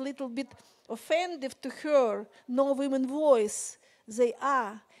sometimes it's a little bit offensive to hear no women voice. They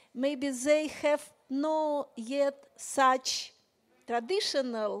are. Maybe they have no yet such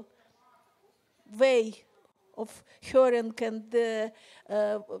traditional way of hearing and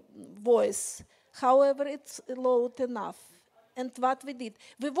voice. However, it's loud enough. And what we did,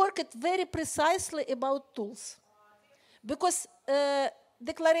 we worked very precisely about tools. Because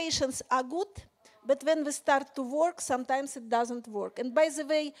declarations are good, but when we start to work, sometimes it doesn't work. And by the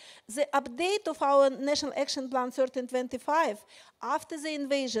way, the update of our National Action Plan 1325, after the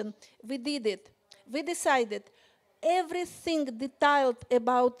invasion, we did it. We decided everything detailed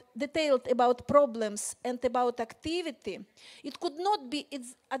about problems and about activity. It could not be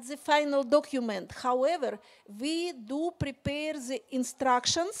at the final document. However, we do prepare the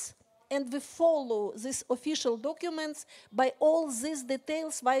instructions and we follow these official documents by all these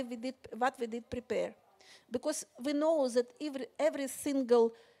details what we did prepare. Because we know that every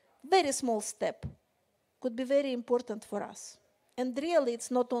single very small step could be very important for us. And really,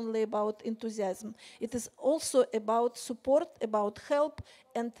 it's not only about enthusiasm. It is also about support, about help,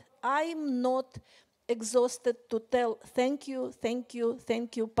 and I'm not exhausted to tell thank you, thank you,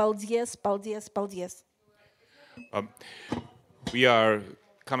 thank you, paldies, paldies, paldies. We are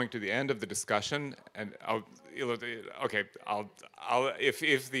coming to the end of the discussion, and Okay,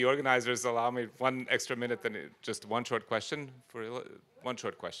 if the organizers allow me 1 extra minute, then just one short question for Ilota.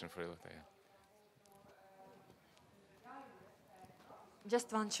 Yeah.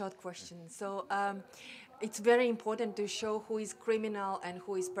 Just one short question. So it's very important to show who is criminal and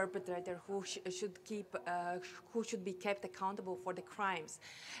who is perpetrator, who should be kept accountable for the crimes.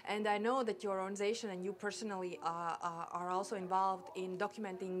 And I know that your organization and you personally are also involved in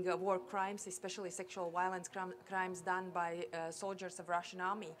documenting war crimes, especially sexual violence crimes done by soldiers of Russian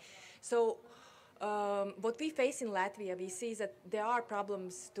army. So what we face in Latvia, we see that there are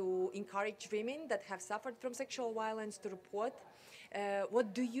problems to encourage women that have suffered from sexual violence to report.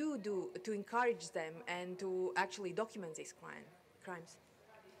 What do you do to encourage them and to actually document these crimes?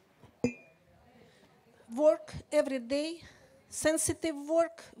 Work every day, sensitive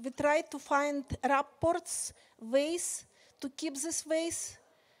work. We try to find reports, ways to keep this ways.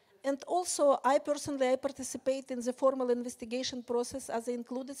 And also, I personally participate in the formal investigation process as an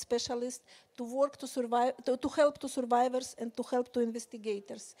included specialist to work to survive, to help to survivors and to help to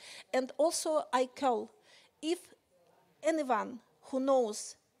investigators. And also, I call, if anyone who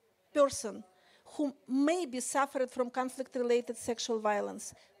knows person who maybe suffered from conflict-related sexual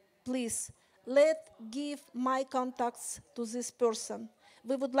violence, please give my contacts to this person.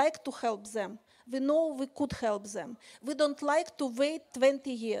 We would like to help them. We know we could help them. We don't like to wait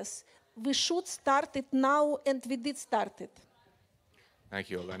 20 years. We should start it now, and we did start it. Thank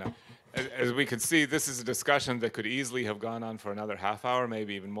you, Elena. As we can see, this is a discussion that could easily have gone on for another half hour,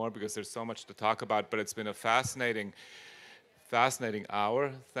 maybe even more, because there's so much to talk about, but it's been a fascinating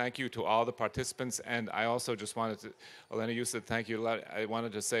hour. Thank you to all the participants. And I also just wanted to, Elena, you said thank you. I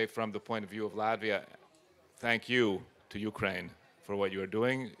wanted to say from the point of view of Latvia, thank you to Ukraine for what you are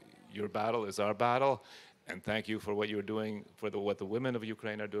doing. Your battle is our battle. And thank you for what you're doing, for what the women of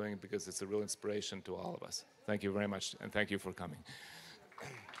Ukraine are doing, because it's a real inspiration to all of us. Thank you very much, and thank you for coming.